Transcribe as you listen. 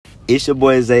It's your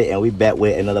boy Zay, and we back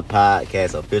with another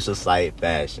podcast, Official Site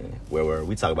Fashion, where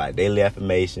we talk about daily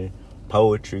affirmation,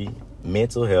 poetry,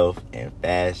 mental health, and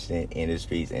fashion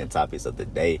industries and topics of the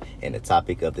day. And the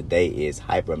topic of the day is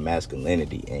hyper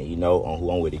masculinity. And you know on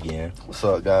who I'm with again. What's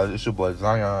up, guys? It's your boy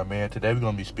Zion, man. Today we're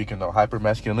gonna be speaking on hyper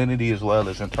masculinity as well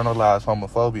as internalized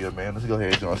homophobia, man. Let's go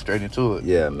ahead and jump straight into it.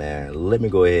 Yeah, man. Let me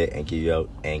go ahead and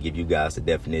give you guys the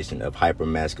definition of hyper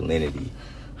masculinity.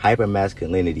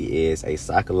 Hypermasculinity is a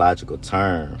psychological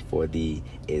term for the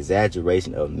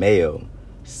exaggeration of male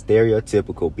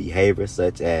stereotypical behavior,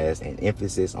 such as an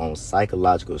emphasis on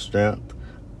psychological strength,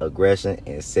 aggression,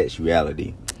 and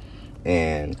sexuality.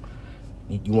 And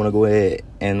you want to go ahead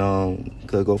and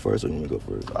go first, or you want me to go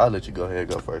first? I'll let you go ahead and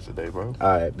go first today, bro. All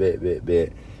right,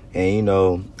 bet. And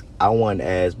I want to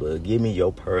ask, but give me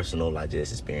your personal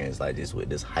just experience with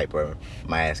this hyper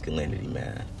masculinity,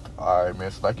 man. All right, man.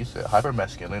 So like you said,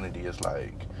 hypermasculinity is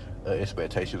like an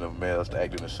expectation of males to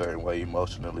act in a certain way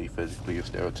emotionally, physically, and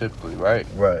stereotypically, right?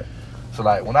 Right. So,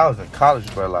 like, when I was in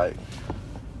college, bro, like,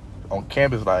 on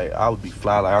campus, like, I would be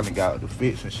fly, like, I done got the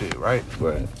fits and shit, right?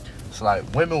 Right. So, like,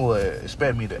 women would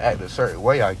expect me to act a certain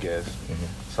way, I guess.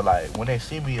 Mm-hmm. So, like, when they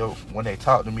see me or when they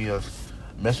talk to me or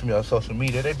mess with me on social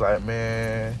media, they be like,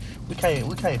 man, we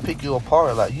can't pick you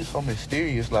apart. Like, you so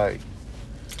mysterious, like,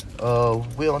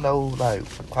 we don't know, like,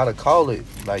 how to call it.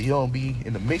 Like, you don't be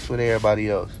in the mix with everybody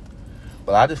else.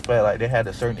 But I just felt like they had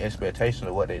a certain expectation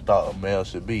of what they thought a male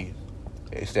should be.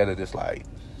 Instead of just, like,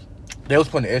 they was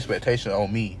putting the expectation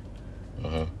on me.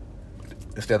 Mm-hmm.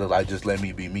 Instead of, like, just letting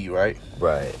me be me, right?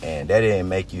 Right. And that didn't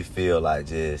make you feel like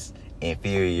just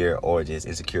inferior or just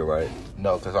insecure, right?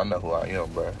 No, because I know who I am,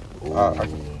 bro.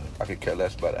 I could care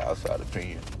less about the outside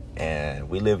opinion. And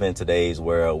we live in today's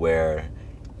world where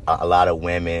a lot of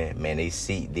women, man, they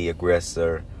seek the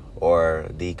aggressor or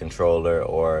the controller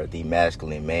or the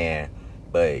masculine man,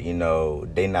 but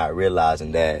they not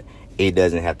realizing that it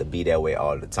doesn't have to be that way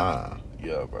all the time.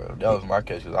 Yeah, bro, that was my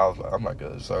case. Cause I was like, I'm like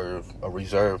a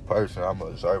reserved person. I'm an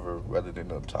observer rather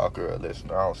than a talker or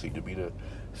listener. I don't seek to be the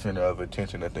center of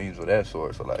attention and things of that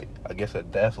sort. So, like, I guess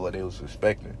that's what they was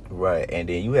expecting. Right, and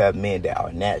then you have men that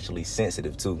are naturally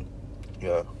sensitive too.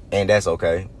 Yeah. And that's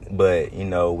okay. But,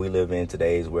 we live in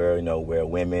today's world, where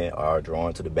women are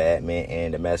drawn to the bad man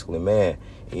and the masculine man,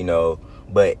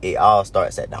 But it all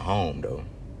starts at the home, though.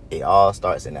 It all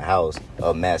starts in the house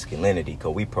of masculinity,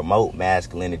 because we promote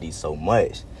masculinity so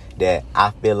much that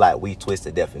I feel like we twist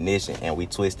the definition, and we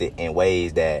twist it in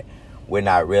ways that we're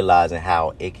not realizing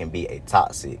how it can be a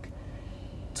toxic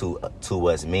to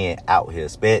us men out here,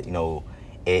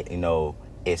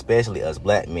 especially us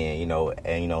black men,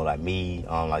 and like me,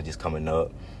 like just coming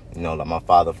up, like my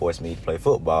father forced me to play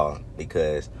football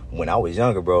because when I was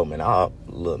younger, bro, man, I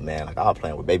was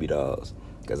playing with baby dolls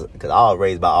because I was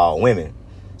raised by all women.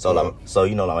 So so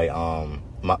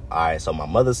my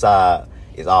mother's side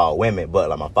is all women, but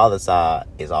like my father's side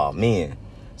is all men.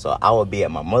 So I would be at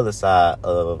my mother's side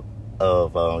of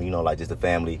just the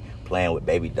family playing with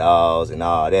baby dolls and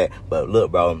all that. But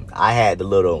look, bro, I had the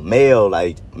little male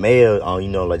like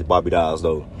the Barbie dolls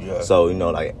though. Yeah. So I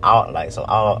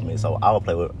would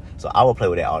play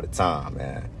with that all the time,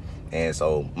 man. And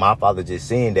so my father just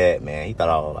seeing that, man, he thought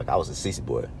I was a sissy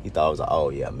boy. He thought I was like, oh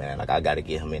yeah, man, like I got to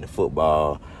get him into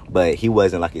football. But he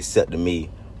wasn't like accepting me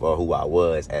for who I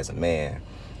was as a man.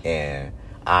 And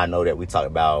I know that we talked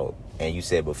about, and you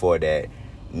said before that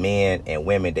men and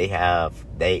women, they have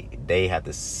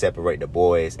to separate the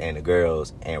boys and the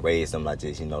girls and raise them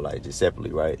just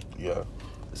separately, right? Yeah.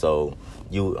 So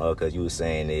you, cause you were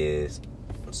saying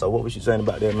so what was you saying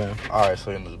about that, man? All right,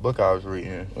 so in this book I was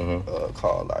reading,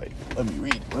 called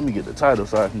let me get the title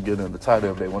so I can get in the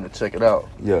title if they want to check it out.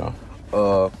 Yeah.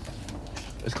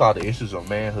 It's called The Issues of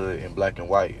Manhood in Black and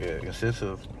White, an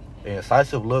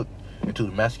incisive look into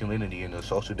the masculinity and the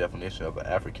social definition of an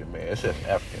African man. It says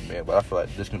African man, but I feel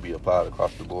like this can be applied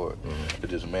across the board to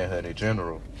just manhood in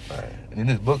general. Right. And in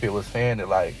this book, it was saying that,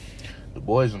 like, the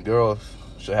boys and girls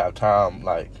should have time,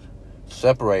 like,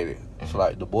 separated. So,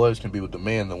 like, the boys can be with the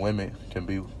men, the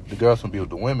girls can be with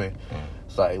the women.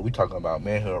 So, like, we talking about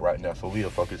manhood right now, so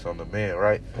we'll focus on the men,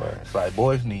 right? So, like,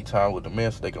 boys need time with the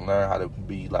men so they can learn how to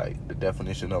be, like, the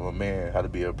definition of a man, how to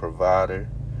be a provider,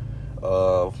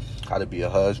 how to be a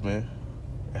husband,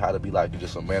 and how to be, like,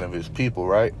 just a man of his people,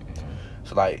 right?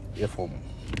 So, like, if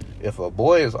a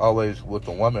boy is always with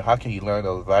a woman, how can he learn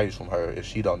those values from her if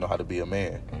she don't know how to be a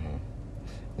man?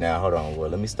 Now, hold on. Well,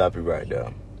 let me stop you right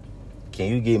there. Can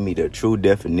you give me the true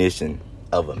definition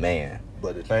of a man?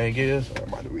 But the thing is, I'm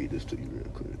about to read this to you real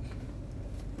quick.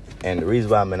 And the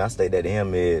reason why, I state that to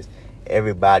him is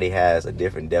everybody has a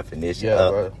different definition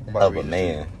of a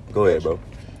man. Go ahead, bro.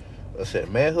 I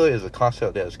said manhood is a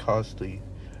concept that is constantly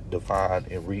defined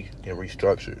and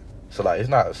restructured. So like it's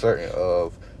not a certain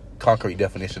of concrete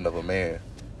definition of a man.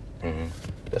 Mm-hmm.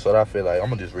 That's what I feel like. I'm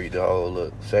gonna just read the whole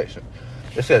little section.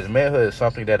 It says manhood is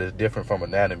something that is different from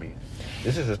anatomy.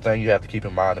 This is the thing you have to keep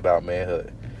in mind about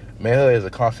manhood. Manhood is a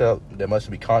concept that must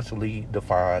be constantly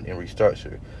defined and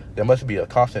restructured. There must be a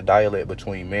constant dialect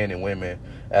between men and women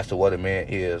as to what a man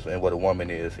is and what a woman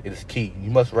is. It is key.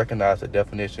 You must recognize the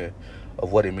definition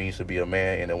of what it means to be a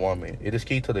man and a woman. It is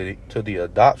key to the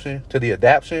adoption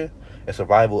and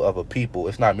survival of a people.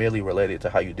 It's not merely related to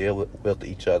how you deal with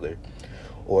each other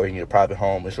or in your private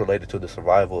home. It's related to the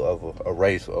survival of a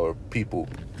race or people.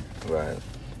 Right.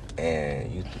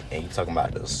 And you talking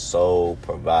about the sole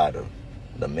provider,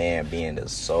 the man being the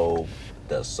sole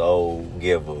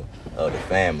giver of the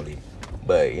family.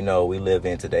 But you know, we live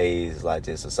in today's like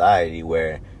just society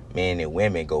where men and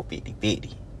women go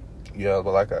 50-50. Yeah,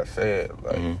 but like I said,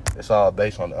 like it's all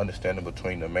based on the understanding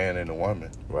between the man and the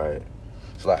woman. Right.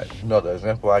 It's like, you know, the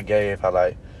example I gave, how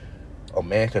like a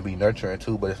man can be nurturing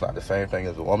too, but it's not the same thing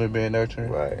as a woman being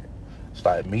nurturing. Right. It's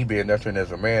like me being nurturing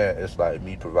as a man, it's like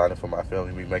me providing for my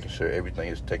family, me making sure everything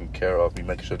is taken care of, me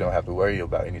making sure they don't have to worry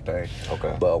about anything.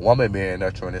 Okay. But a woman being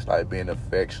nurturing, it's like being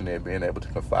affectionate, being able to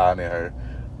confide in her,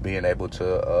 being able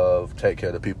to take care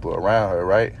of the people around her,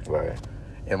 right? Right.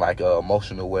 And like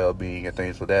emotional well-being and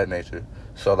things of that nature.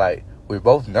 So like we're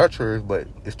both nurturers, but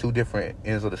it's two different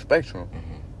ends of the spectrum.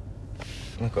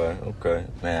 Okay.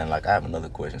 Man, like I have another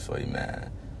question for you, man.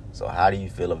 So how do you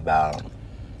feel about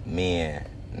men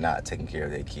not taking care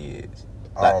of their kids?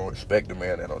 I don't respect the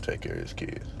man that don't take care of his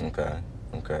kids.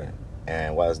 Okay.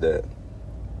 And why is that?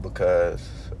 Because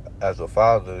as a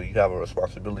father, you have a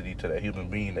responsibility to that human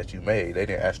being that you made. They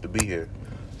didn't ask to be here.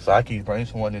 So I can bring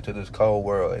someone into this cold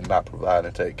world and not provide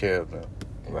and take care of them.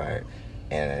 Right.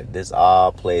 And this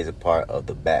all plays a part of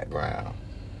the background.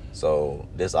 So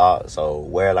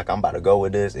where like I'm about to go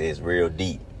with this is real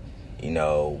deep. You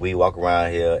know, we walk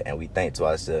around here and we think to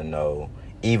ourselves, no,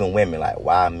 even women, like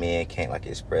why men can't like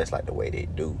express like the way they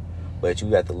do. But you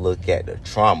have to look at the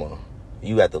trauma.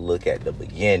 You have to look at the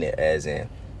beginning, as in,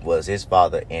 was his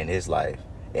father in his life?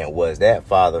 And was that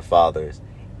father's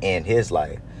in his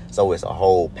life? So it's a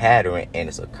whole pattern and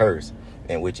it's a curse.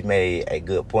 And what you made a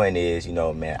good point is, you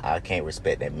know, man, I can't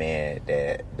respect that man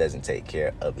that doesn't take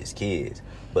care of his kids.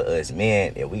 But us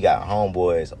men, if we got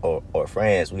homeboys or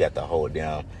friends, we have to hold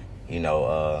them, you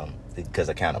know, because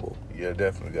accountable. Yeah,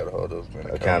 definitely got to hold those men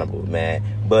accountable, man.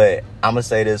 But I'm going to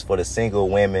say this for the single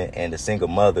women and the single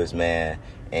mothers, man,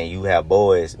 and you have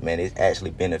boys, man, it's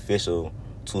actually beneficial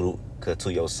to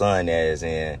your son, as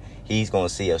in he's going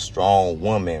to see a strong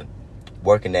woman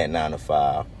working that 9 to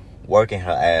 5, working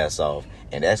her ass off,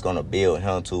 and that's going to build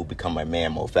him to become a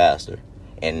man more faster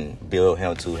and build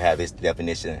him to have his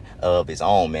definition of his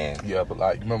own man. Yeah, but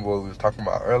like, remember what we was talking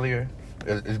about earlier?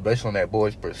 It's based on that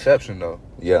boy's perception, though.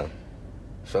 Yeah.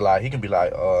 So, like, he can be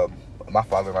like, my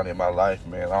father not in my life,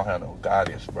 man. I don't have no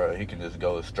guidance, bro. He can just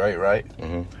go straight, right?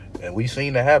 Mm-hmm. And we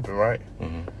seen that happen, right?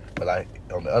 Mm-hmm. But, like,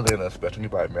 on the other end of the spectrum, you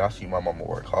be like, man, I see my mama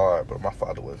work hard, but my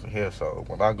father wasn't here. So,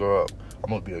 when I grow up, I'm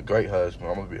going to be a great husband.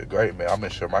 I'm going to be a great man. I'm going to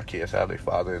make sure my kids have their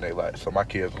father in their life. So, my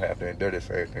kids don't have to endure the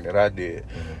same thing that I did.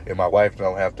 Mm-hmm. And my wife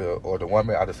don't have to, or the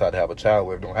woman I decide to have a child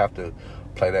with, don't have to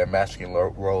play that masculine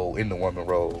role in the woman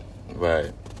role.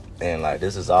 Right. And, like,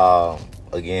 this is all,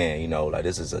 again, you know, like,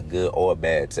 this is a good or a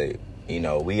bad tape. You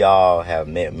know, we all have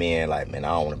met men like, man, I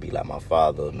don't want to be like my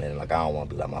father, man, like, I don't want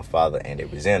to be like my father, and they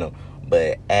resent him.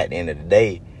 But at the end of the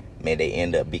day, man, they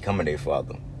end up becoming their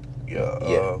father.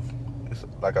 Yeah. It's,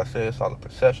 like I said, it's all a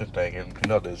perception thing. And, you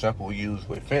know, the example we use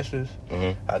with Fences,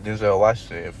 how Denzel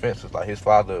Washington in Fences, like, his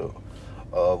father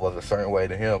was a certain way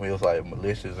to him. He was, like,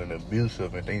 malicious and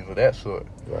abusive and things of that sort.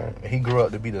 Right. And he grew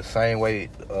up to be the same way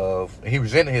he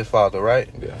resented his father, right?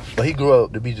 Yeah. But he grew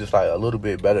up to be just, like, a little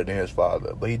bit better than his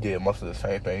father. But he did most of the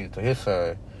same things to his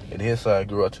son. And his son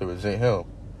grew up to resent him.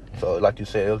 So, like you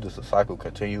said, it was just a cycle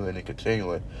continuing and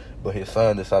continuing. But his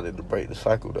son decided to break the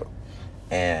cycle, though.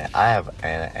 And I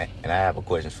have a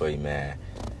question for you, man.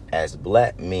 As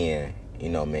black men, you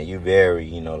know, man, you're very,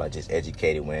 you know, like, just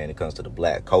educated when it comes to the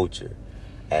black culture.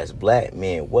 As black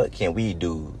men, what can we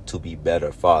do to be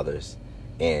better fathers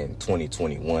in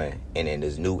 2021 and in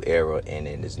this new era and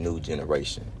in this new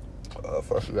generation?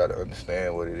 First, we got to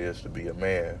understand what it is to be a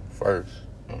man first.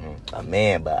 Mm-hmm. A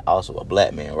man, but also a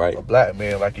black man, right? A black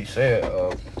man, like you said.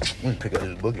 Let me pick up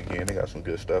this book again. They got some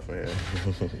good stuff in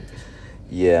here.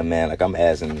 Yeah, man. Like, I'm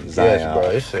asking Zion. Yes, bro.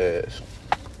 It says.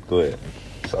 Go ahead.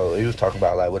 So he was talking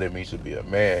about like what it means to be a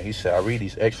man. He said, I read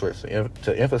these excerpts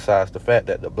to emphasize the fact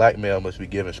that the black male must be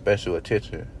given special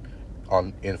attention.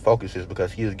 in focuses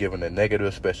because he is given a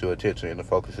negative special attention in the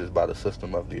focuses by the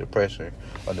system of the oppression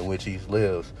under which he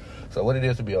lives. So what it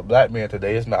is to be a black man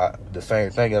today is not the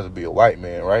same thing as to be a white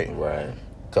man, right? Right.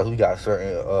 Because we got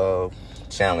certain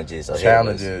challenges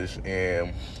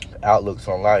and outlooks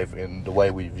on life and the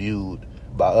way we viewed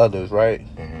by others, right?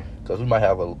 Because we might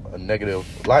have a negative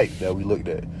light that we looked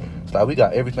at. So like we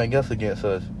got everything else against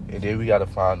us, and then we got to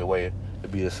find a way to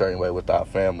be a certain way with our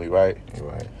family, right?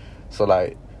 Right. So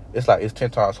it's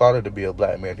 10 times harder to be a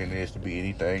black man than it is to be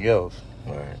anything else.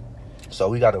 Right. So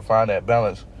we got to find that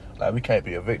balance. Like, we can't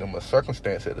be a victim of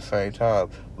circumstance at the same time,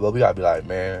 but we got to be like,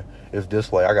 man, it's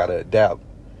this way. I got to adapt,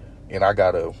 and I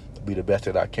got to be the best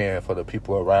that I can for the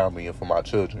people around me and for my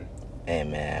children. Hey,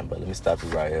 man, but let me stop you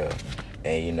right here.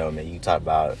 And, you know, man, you talk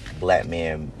about black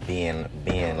men being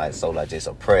like, so, like, just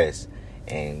oppressed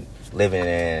and living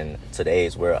in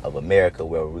today's world of America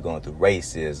where we're going through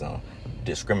racism,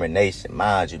 discrimination.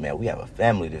 Mind you, man, we have a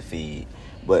family to feed.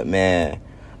 But, man,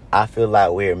 I feel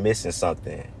like we're missing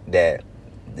something that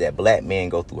black men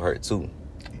go through hurt, too.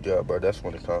 Yeah, bro, that's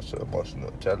when it comes to emotional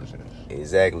intelligence.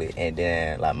 Exactly. And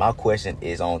then, like, my question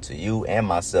is on to you and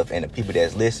myself and the people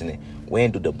that's listening.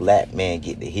 When do the black man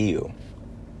get to heal?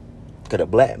 Because the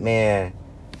black man,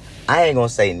 I ain't going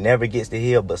to say never gets to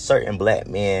heal, but certain black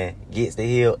men gets to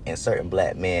heal, and certain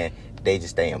black men, they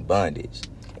just stay in bondage.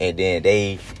 And then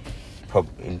they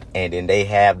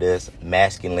have this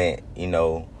masculine,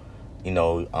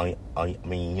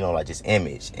 like just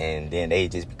image, and then they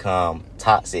just become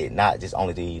toxic, not just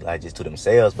only to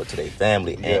themselves, but to their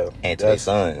family and to their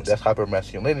sons. That's hyper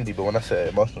masculinity. But when I say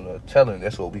emotional intelligence,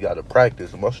 that's what we got to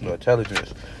practice. Emotional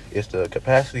intelligence is the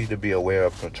capacity to be aware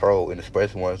of, control, and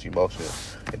express one's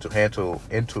emotions, and to handle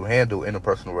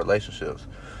interpersonal relationships.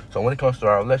 So when it comes to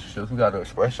our relationships, we got to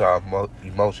express our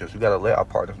emotions. We got to let our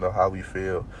partners know how we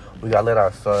feel. We got to let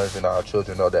our sons and our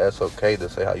children know that it's okay to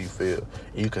say how you feel.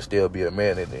 And you can still be a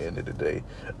man at the end of the day.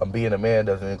 Being a man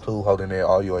doesn't include holding in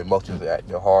all your emotions and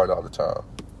acting hard all the time.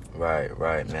 Right,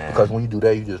 man. Because when you do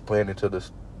that, you just playing into the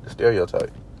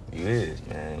stereotype. You is,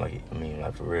 man.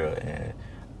 Like for real.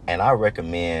 And I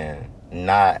recommend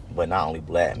not only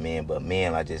black men, but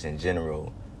men like just in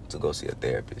general to go see a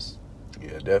therapist.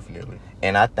 Yeah, definitely.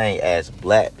 And I think as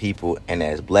black people and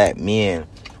as black men,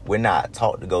 we're not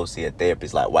taught to go see a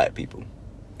therapist like white people.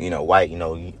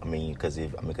 Because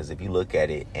if you look at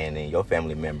it and then your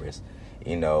family members, I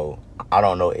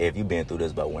don't know if you've been through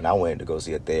this, but when I went to go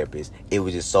see a therapist, it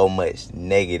was just so much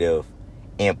negative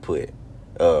input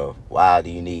of why do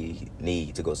you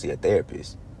need to go see a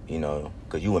therapist?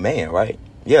 Because you a man, right?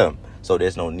 Yeah. So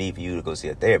there's no need for you to go see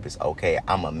a therapist. Okay,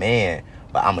 I'm a man,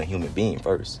 but I'm a human being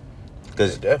first.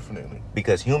 Yeah, definitely.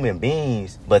 Because human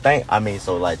beings,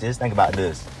 just think about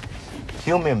this.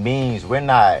 Human beings, we're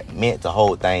not meant to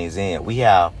hold things in. We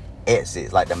have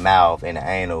exits like the mouth and the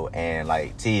anal and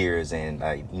like tears and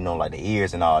like the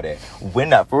ears and all that. We're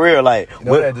not for real. Like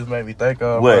that just made me think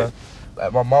of what?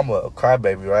 Like my mama a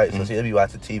crybaby, right? So she'll be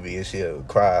watching TV and she'll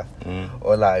cry.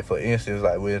 Or like for instance,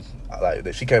 like when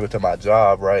she came into my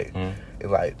job, right?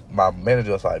 And like my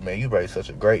manager was like, "Man, you raised such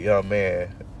a great young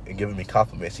man," and giving me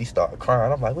compliments. She started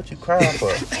crying. I'm like, "What you crying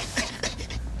for?"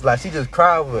 Like, she just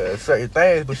cried over certain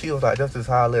things, but she was like, "That's just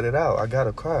how I let it out. I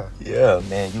gotta cry." Yeah,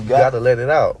 man, you gotta let it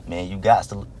out. Man, you got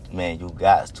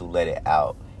to let it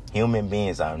out. Human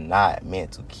beings are not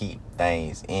meant to keep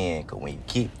things in, because when you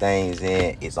keep things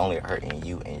in, it's only hurting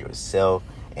you and yourself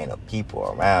and the people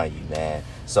around you, man.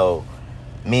 So,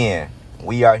 men,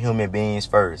 we are human beings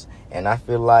first. And I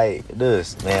feel like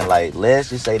this, man, like, let's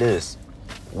just say this.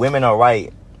 Women are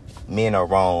right, men are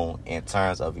wrong in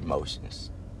terms of emotions.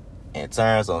 In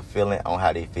terms of feeling on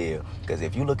how they feel. Because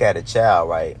if you look at a child,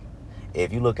 right,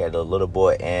 if you look at a little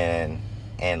boy and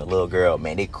a little girl,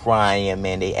 man, they crying,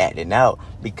 man, they acting out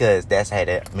because that's how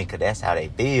they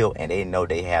feel, and they know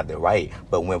they have the right.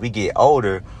 But when we get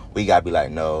older, we gotta be like,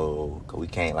 no, cause we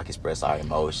can't like express our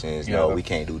emotions. Yeah, no, we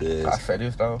can't do this. I say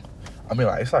this though. I mean,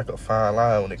 like, it's like a fine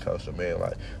line when it comes to men.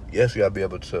 Like, yes, we gotta be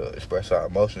able to express our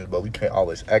emotions, but we can't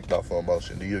always act off our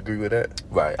emotion. Do you agree with that?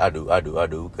 Right, I do.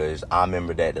 Because I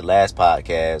remember that the last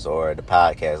podcast or the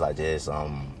podcast like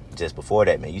just before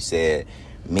that, man, you said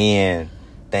men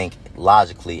think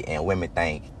logically and women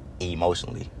think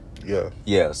emotionally.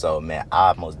 Yeah. So, man,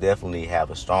 I most definitely have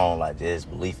a strong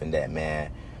belief in that,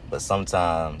 man. But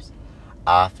sometimes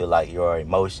I feel like your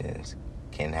emotions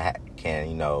can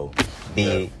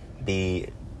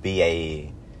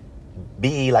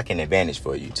be like an advantage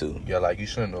for you too. Yeah, like you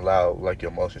shouldn't allow like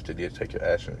your emotions to dictate your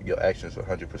actions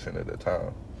 100% of the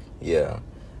time. Yeah,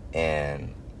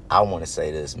 and I want to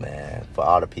say this, man, for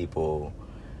all the people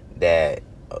that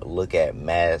look at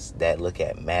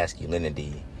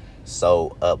masculinity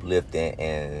so uplifting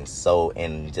and so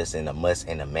just in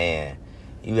a man,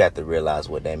 you have to realize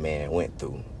what that man went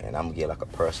through. And I'm gonna get like a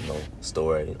personal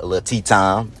story, a little tea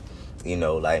time,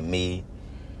 like me.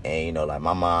 And like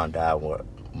my mom died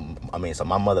so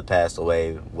my mother passed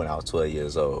away when I was 12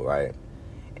 years old, right?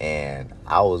 And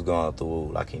I was going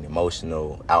through like an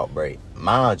emotional outbreak.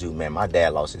 Mind you, man, my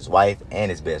dad lost his wife and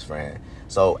his best friend.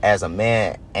 So as a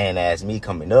man and as me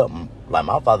coming up, like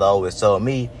my father always told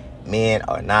me, men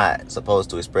are not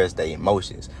supposed to express their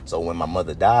emotions. So when my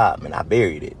mother died, man, I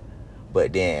buried it.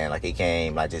 But then like it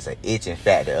came like just an itching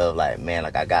factor of like, man,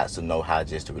 like I got to know how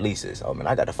just to release this. Oh man,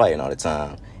 I got to fighting all the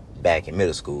time back in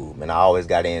middle school. Man, I always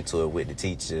got into it with the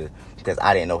teacher because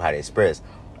I didn't know how to express.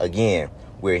 Again,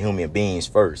 we're human beings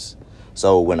first.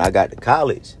 So when I got to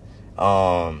college,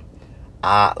 I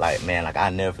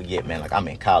never forget, man, like I'm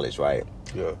in college, right?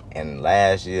 Yeah. And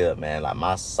last year, man, like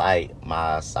my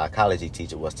psychology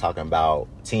teacher was talking about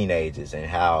teenagers and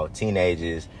how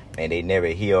teenagers, man, they never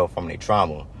heal from their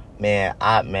trauma. Man,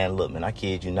 I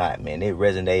kid you not, man, it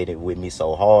resonated with me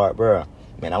so hard, bro.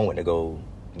 Man, I went to go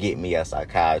get me a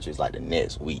psychiatrist like the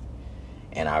next week.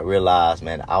 And I realized,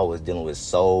 man, I was dealing with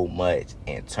so much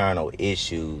internal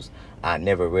issues. I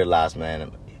never realized,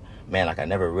 man, I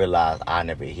never realized I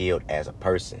never healed as a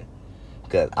person.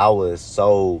 Because I was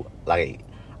so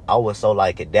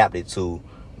adapted to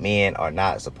men are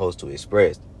not supposed to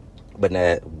express. But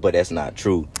that's not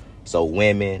true. So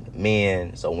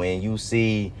men, so when you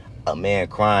see a man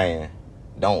crying,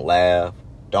 don't laugh,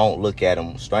 don't look at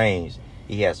him strange.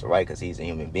 He has the right because he's a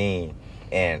human being.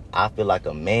 And I feel like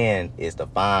a man is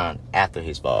defined after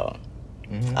his fall.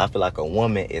 Mm-hmm. I feel like a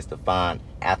woman is defined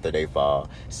after they fall.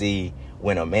 See,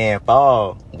 when a man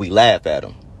fall, we laugh at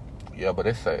him. Yeah, but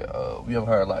they say, we ever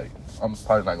heard, like, I'm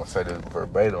probably not going to say this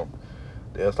verbatim.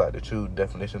 There's, like, the true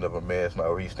definition of a man is not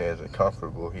where he stands in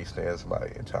comfortable. He stands,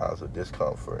 like, in times of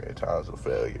discomfort, in times of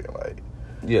failure, like,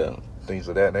 yeah, things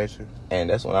of that nature. And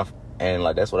that's what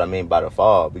I mean by the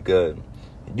fall, because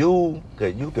you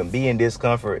can be in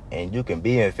discomfort and you can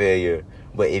be in failure,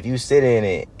 but if you sit in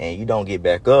it and you don't get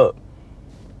back up,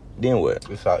 then what?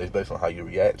 It's based on how you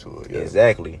react to it. Yeah.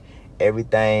 Exactly.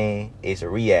 Everything is a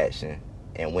reaction,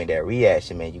 and when that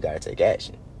reaction, man, you gotta take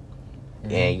action.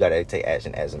 Mm-hmm. And you gotta take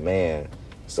action as a man.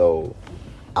 So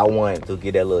I wanted to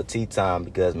get that little tea time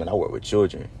because, man, I work with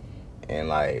children, and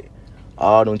like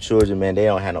all them children, man, they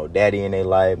don't have no daddy in their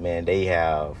life, man. They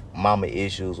have mama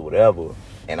issues, whatever.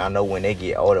 And I know when they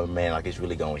get older, man, like it's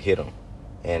really gonna hit them,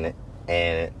 and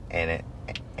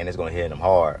it's gonna hit them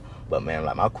hard. But man,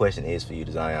 like my question is for you,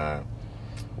 Zion,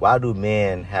 why do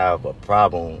men have a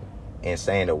problem in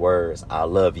saying the words "I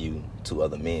love you" to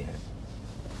other men?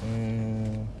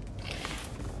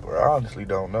 Bro, I honestly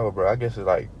don't know, bro. I guess it's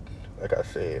like I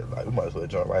said, like we might as well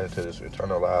jump right into this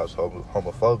internalized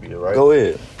homophobia, right? Go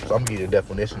ahead. So I'm gonna give you the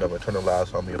definition of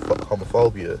internalized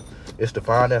homophobia. It's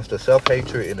defined as the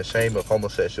self-hatred and the shame of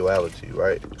homosexuality,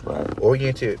 right?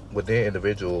 Oriented within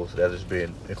individuals that has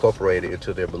been incorporated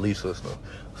into their belief system.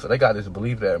 So they got this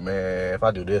belief that, man, if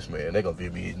I do this, man, they're gonna view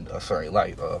me in a certain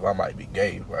light. I might be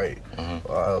gay, right?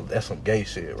 Mm-hmm. That's some gay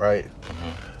shit, right?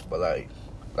 Mm-hmm. But like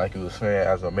you were saying,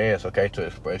 as a man, it's okay to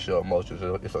express your emotions.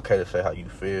 It's okay to say how you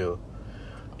feel.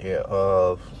 Yeah.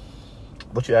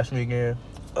 What you asked me again?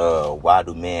 Why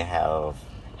do men have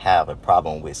a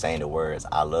problem with saying the words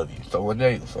 "I love you"? So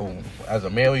as a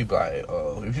man, we be like,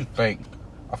 if you think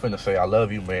I'm finna say I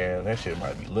love you, man, that shit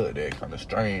might be looked at kind of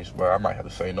strange, but I might have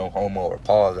to say no homo or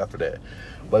pause after that.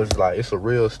 But it's like, it's a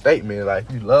real statement. Like,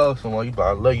 if you love someone, you be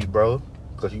like, I love you, bro,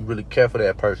 because you really care for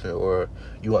that person, or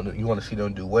you want to see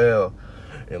them do well.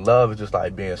 And love is just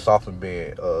like being soft and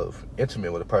being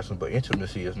intimate with a person, but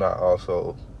intimacy is not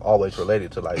also always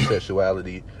related to like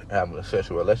sexuality, having a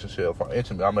sexual relationship. For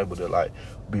intimate, I'm able to like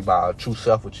be my true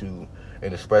self with you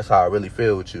and express how I really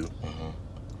feel with you. Mm-hmm.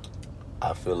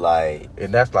 I feel like,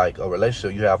 and that's like a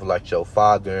relationship you have with like your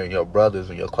father and your brothers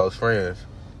and your close friends.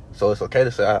 So it's okay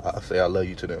to say I love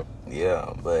you to them.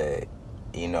 Yeah, but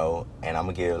and I'm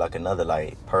gonna give like another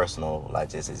like personal like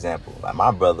just example. Like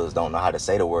my brothers don't know how to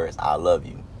say the words "I love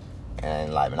you,"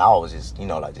 and like, and I always just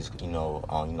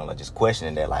just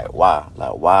questioning that, like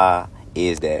why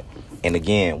is that? And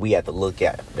again, we have to look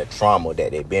at the trauma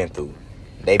that they've been through.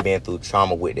 They've been through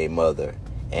trauma with their mother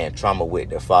and trauma with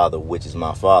their father, which is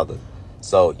my father.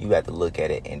 So you have to look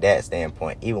at it in that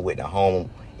standpoint. Even with the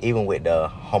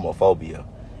homophobia,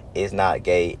 it's not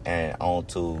gay and on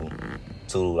to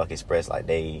like express like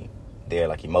their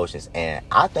like emotions. And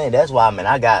I think that's why, man,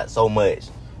 I got so much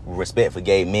respect for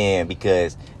gay men,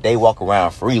 because they walk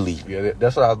around freely. Yeah,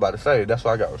 that's what I was about to say. That's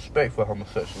why I got respect for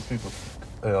homosexual people.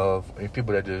 and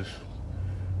people that just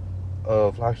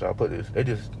how should I put this? They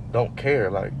just don't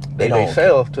care. Like They they don't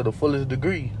self to the fullest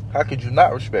degree. How could you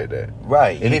not respect that?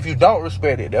 Right. And if you don't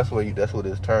respect it, that's where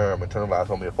this term internalized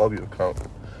homophobia comes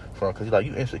from. Because like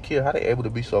you insecure, how they able to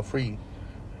be so free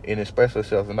and express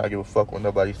themselves and not give a fuck what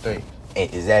nobody thinks?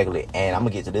 Exactly. And I'm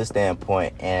gonna get to this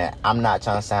standpoint, and I'm not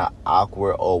trying to sound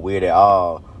awkward or weird at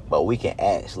all, but we can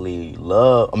actually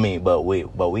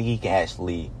but we can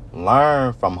actually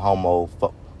learn from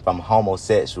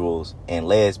homosexuals and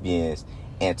lesbians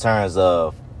in terms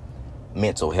of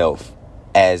mental health,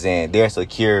 as in they're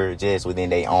secure just within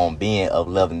their own being of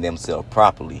loving themselves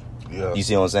properly. Yeah. You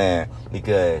see what I'm saying?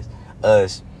 Because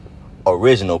us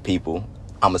original people,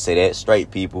 I'm gonna say that,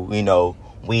 straight people, you know,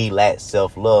 we lack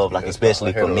self-love, like,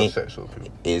 especially for me.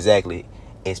 Exactly.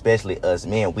 Especially us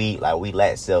men, we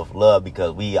lack self-love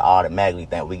because we automatically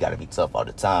think we gotta be tough all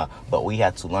the time. But we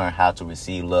have to learn how to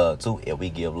receive love too if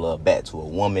we give love back to a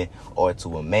woman or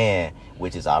to a man,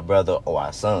 which is our brother or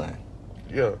our son.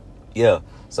 Yeah. Yeah.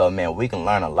 So man, we can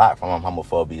learn a lot from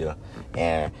homophobia,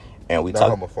 and we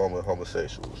talk homophobia,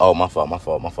 homosexuals. Oh, my fault.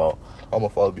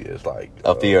 Homophobia is like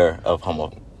a fear of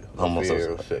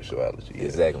fear of sexuality. Yeah.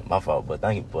 Exactly, my fault. But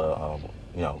thank you for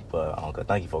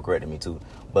thank you for correcting me too.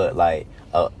 But like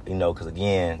because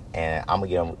again, and I'm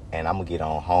gonna get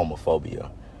on homophobia.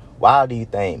 Why do you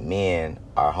think men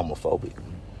are homophobic?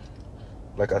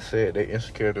 Like I said, they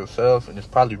insecure themselves, and it's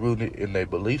probably rooted in their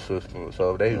belief system.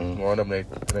 So if they growing up, and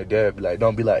their dad be like,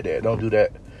 "Don't be like that, don't do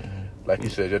that." Like you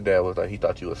said, your dad was like, he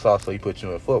thought you were soft, so he put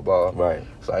you in football. Right.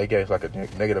 So he gave like a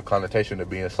negative connotation to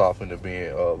being soft and to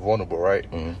being vulnerable, right?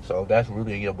 Mm-hmm. So that's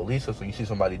really in your belief system. You see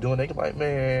somebody doing it, you're like,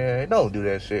 man, don't do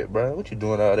that shit, bro. What you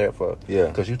doing all that for? Yeah.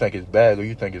 Because you think it's bad or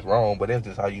you think it's wrong, but that's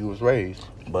just how you was raised.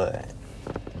 But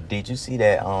did you see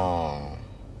that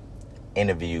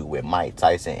interview with Mike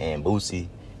Tyson and Boosie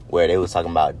where they was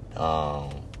talking about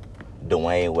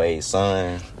Dwayne Wade's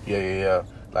son? Yeah.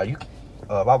 Like you.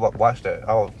 I watched that.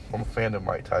 I'm a fan of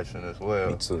Mike Tyson as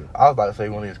well. Me too. I was about to say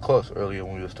one of his quotes earlier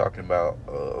when we was talking about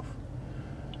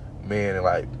men and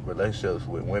like relationships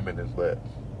with women, but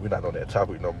we're not on that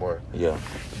topic no more. Yeah.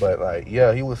 But like,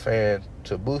 yeah, he was saying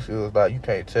to Boosie, it was like you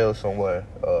can't tell someone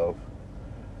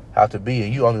how to be,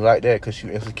 and you only like that because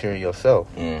you insecure in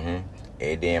yourself. Mm-hmm.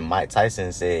 And then Mike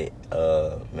Tyson said,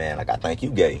 "Man, like I think you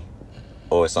gay,"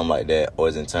 or something like that, or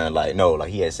is in turn like no,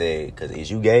 like he had said, "Cause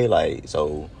is you gay?" Like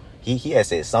so. He had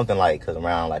said something like, cause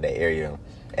around like that area,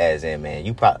 as in, man,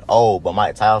 you probably, but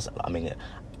Mike Tyson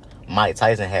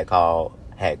had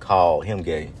called him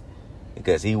gay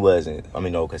because he wasn't,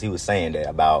 cause he was saying that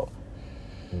about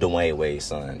Dwayne Wade's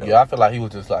son. Though. Yeah, I feel like he was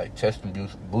just like testing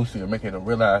Boosie and making him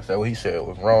realize that what he said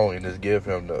was wrong and just give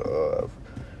him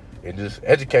and just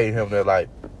educate him that like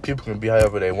people can be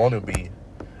however they want to be.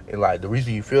 And like the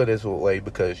reason you feel this way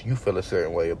because you feel a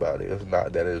certain way about it. It's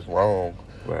not that it's wrong.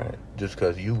 Right. Just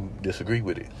because you disagree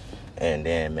with it. And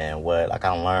then, man, what like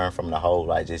I learned from the whole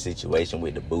like just situation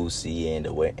with the Boosie and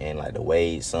the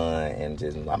Wade son and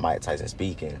just like Mike Tyson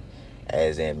speaking,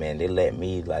 as in, man, they let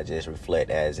me like just reflect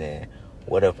as in,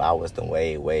 what if I was the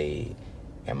Wade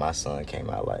and my son came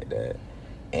out like that,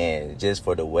 and just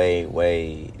for the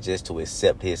Wade just to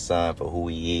accept his son for who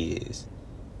he is.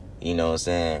 You know what I'm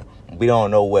saying? We don't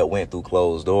know what went through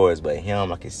closed doors, but him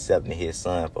like accepting his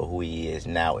son for who he is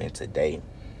now and today.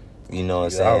 You know what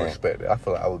I'm saying? I respect it. I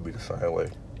feel like I would be the same way.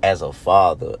 As a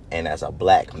father and as a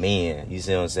black man, you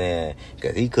see what I'm saying?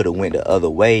 Because he could have went the other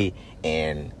way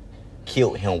and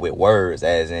killed him with words,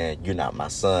 as in, you're not my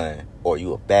son, or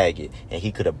you a faggot. And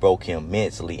he could have broke him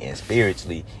mentally and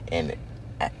spiritually and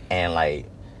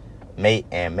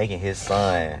making his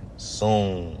son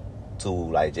soon to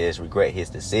like just regret his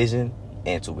decision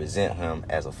and to resent him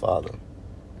as a father.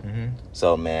 Mm-hmm.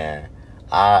 So man,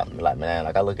 I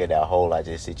look at that whole like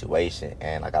just situation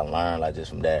and like I learned like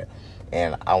just from that,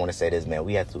 and I want to say this, man,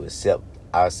 we have to accept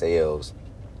ourselves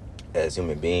as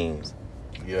human beings.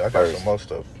 Yeah, I got some more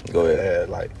stuff. Go ahead.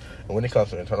 Like when it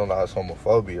comes to internalized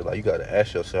homophobia, like you got to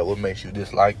ask yourself what makes you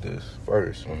dislike this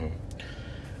first. Mm-hmm.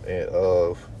 And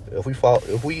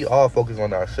if we all focus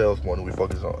on ourselves more than we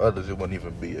focus on others, it wouldn't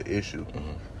even be an issue.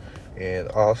 Mm-hmm. And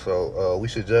also, we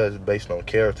should judge based on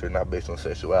character, not based on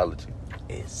sexuality.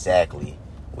 Exactly.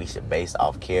 We should base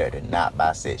off character, not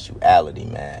by sexuality,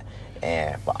 man.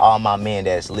 And for all my men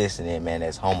that's listening, man,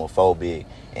 that's homophobic,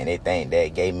 and they think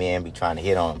that gay men be trying to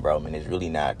hit on them, bro, man, it's really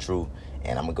not true.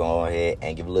 And I'm going to go ahead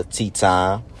and give a little tea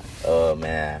time.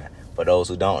 Man, for those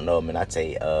who don't know, man, I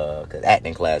take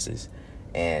acting classes.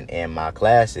 And in my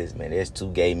classes, man, there's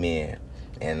 2 gay men.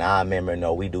 And I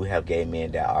remember, we do have gay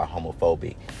men that are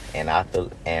homophobic.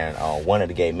 And one of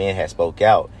the gay men had spoke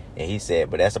out. And he said,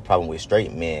 but that's the problem with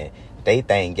straight men. They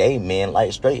think gay men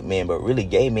like straight men, but really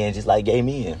gay men just like gay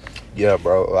men. Yeah,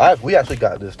 bro. We actually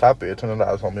got this topic. It turned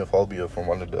out it's homophobia from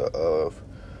one of the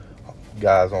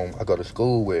guys I go to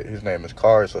school with. His name is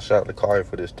Kari, so shout out to Kari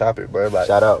for this topic, bro. Like,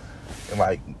 Shout out. And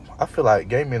like, I feel like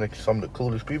gay men are some of the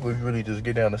coolest people if you really just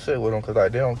get down and sit with them, because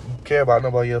like, they don't care about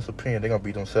nobody else's opinion. They're gonna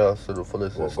be themselves to the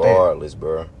fullest extent. Regardless,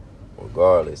 bro.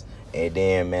 Regardless. And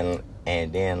then,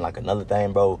 man, like another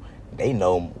thing, bro, they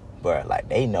know, bro, like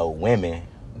they know women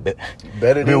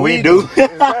better than we do.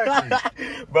 Exactly.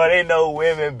 Bro, they know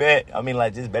women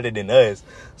like just better than us.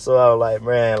 So I was like,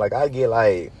 man, like I get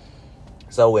like,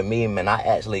 so with me, man, I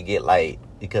actually get like,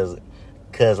 because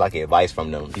like advice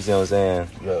from them. You see what I'm saying?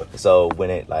 Yeah. So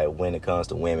when it comes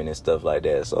to women and stuff like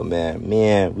that, so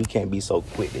man, we can't be so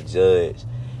quick to judge.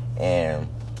 And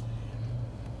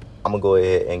I'm gonna go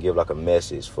ahead and give like a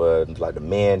message for like the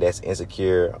men that's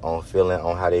insecure on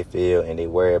how they feel, and they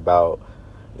worry about,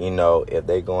 if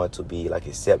they're going to be like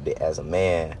accepted as a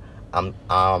man. I'm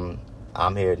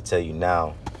here to tell you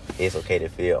now, it's okay to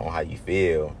feel on how you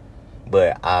feel,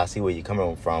 but I see where you're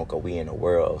coming from, because we in a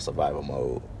world of survival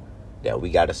mode that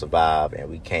we gotta survive, and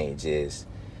we can't just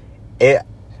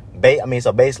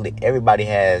so basically everybody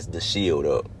has the shield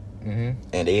up, and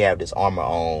they have this armor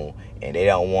on, and they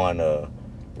don't want to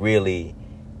really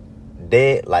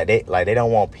they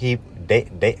don't want people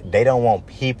they don't want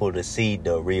people to see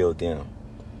the real them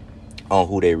on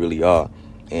who they really are.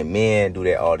 And men do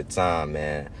that all the time,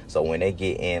 man. So when they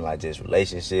get in like just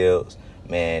relationships,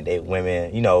 man,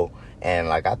 women, and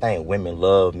like I think women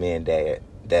love men that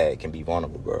can be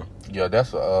vulnerable, bro. Yeah,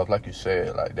 that's like you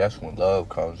said, like that's when love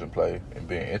comes in play and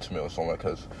being intimate with someone.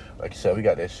 Because like you said, we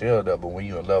got that shield up, but when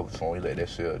you're in love with someone, you let that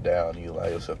shield down and you allow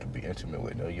yourself to be intimate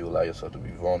with them. You allow yourself to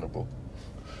be vulnerable.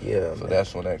 Yeah, so man.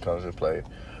 That's when that comes in play.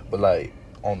 But like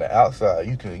on the outside,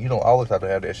 you don't always have to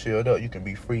have that shield up. You can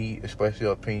be free, express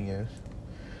your opinions,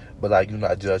 but like you're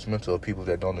not judgmental of people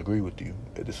that don't agree with you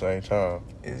at the same time.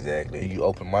 Exactly. And you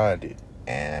open-minded.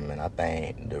 And man, I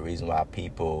think the reason why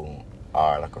people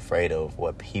are like afraid of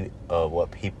what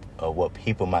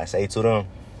people might say to them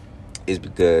is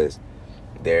because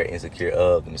they're insecure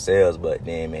of themselves. But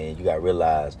then, man, you gotta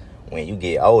realize when you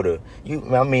get older,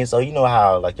 so you know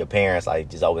how like your parents like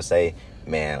just always say,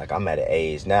 man, like I'm at an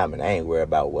age now, man, I ain't worried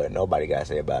about what nobody gotta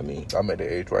say about me. I'm at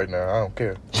the age right now, I don't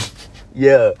care.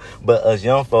 Yeah, but us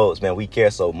young folks, man, we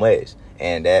care so much,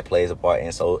 and that plays a part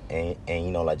in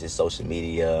like just social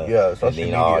media. Yeah, social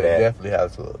media all that definitely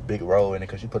has a big role in it,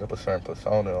 because you put up a certain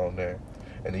persona on there,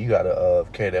 and then you gotta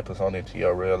carry that persona into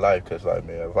your real life. Because like,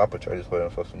 man, if I portray this way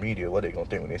on social media, what they gonna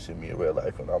think when they see me in real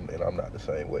life, and I'm not the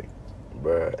same way,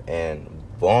 bruh. And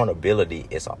vulnerability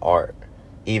is an art.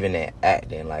 Even in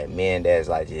acting, like men that's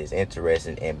like just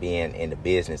interested in being in the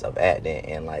business of acting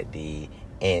and like the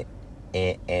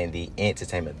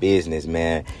entertainment business,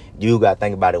 man, you gotta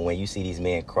think about it when you see these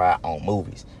men cry on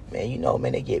movies, man.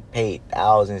 Man, they get paid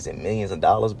thousands and millions of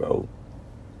dollars, bro.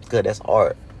 Cause that's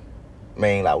art,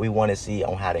 man. Like we want to see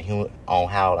on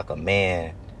how like a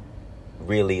man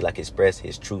really like express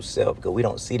his true self, because we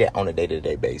don't see that on a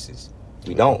day-to-day basis.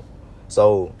 We don't.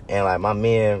 So, and like my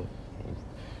men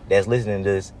that's listening to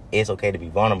this, it's okay to be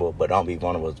vulnerable, but don't be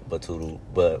vulnerable but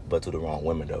to the wrong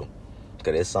women though.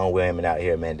 Because there's some women out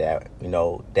here, man, that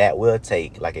that will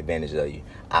take like advantage of you.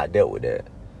 I dealt with that.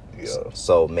 Yeah.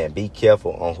 So man, be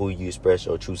careful on who you express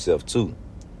your true self to.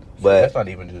 But that's not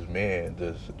even just men,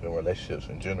 just in relationships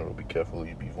in general. Be careful who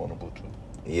you be vulnerable to.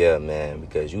 Yeah, man,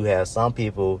 because you have some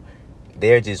people,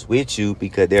 they're just with you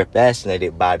because they're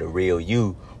fascinated by the real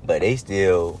you, but they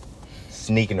still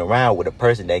sneaking around with a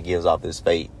person that gives off this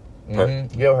fake. You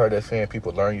ever heard that saying,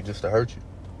 people learn you just to hurt you?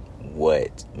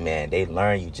 What? Man, they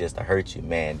learn you just to hurt you,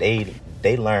 man.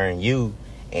 They learn you,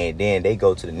 and then they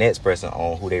go to the next person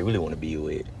on who they really want to be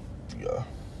with. Yeah.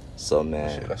 So,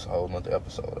 man. Shit, that's a whole nother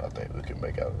episode I think we can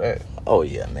make out of that. Oh,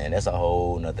 yeah, man. That's a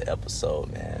whole nother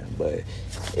episode, man. But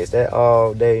is that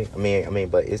all day?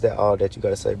 But is that all that you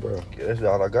got to say, bro? Yeah, that's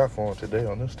all I got for him today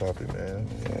on this topic, man.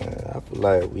 Yeah, I feel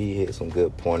like we hit some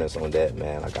good pointers on that,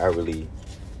 man. Like, I really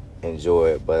enjoy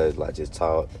it, but like just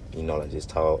talking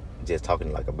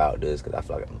like about this, because I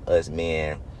feel like us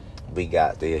men, we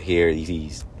got to hear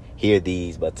these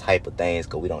but type of things,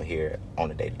 because we don't hear it on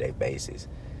a day-to-day basis.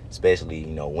 Especially,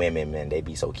 women, man, they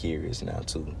be so curious now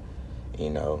too,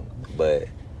 But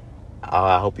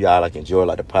I hope y'all like enjoy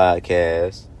like the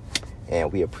podcast,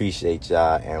 and we appreciate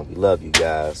y'all, and we love you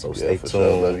guys. So stay tuned.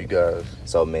 Sure, love you guys.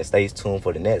 So man, stay tuned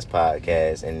for the next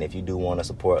podcast, and if you do want to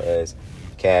support us,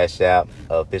 Cash App,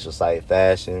 Official Site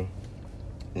Fashion,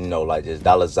 like just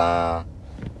 $,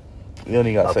 You don't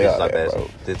even gotta say all like that, that. bro.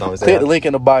 Just don't say Click the that. link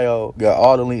in the bio. Got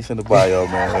all the links in the bio,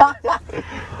 man.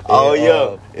 Oh, And,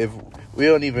 yeah. If we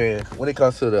don't even, when it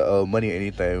comes to the money or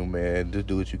anything, man, just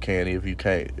do what you can. If you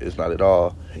can't, it's not at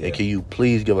all. Yeah. And can you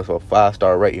please give us a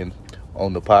 5-star rating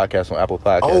on the podcast, on Apple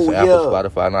Podcasts, Oh, and Apple, yeah.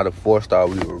 Spotify, not a 4-star.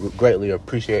 We would greatly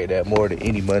appreciate that more than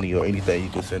any money or anything you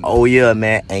can send us. Oh, yeah,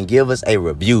 man. And give us a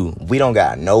review. We don't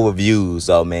got no reviews.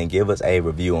 So, man, give us a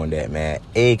review on that, man.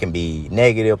 It can be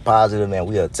negative, positive, man.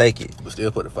 We'll take it. But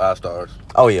still put the 5 stars.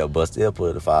 Oh, yeah, but still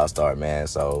put the 5-star, man.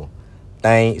 So,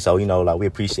 we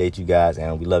appreciate you guys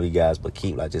and we love you guys, but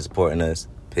keep, just supporting us.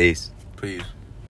 Peace. Peace.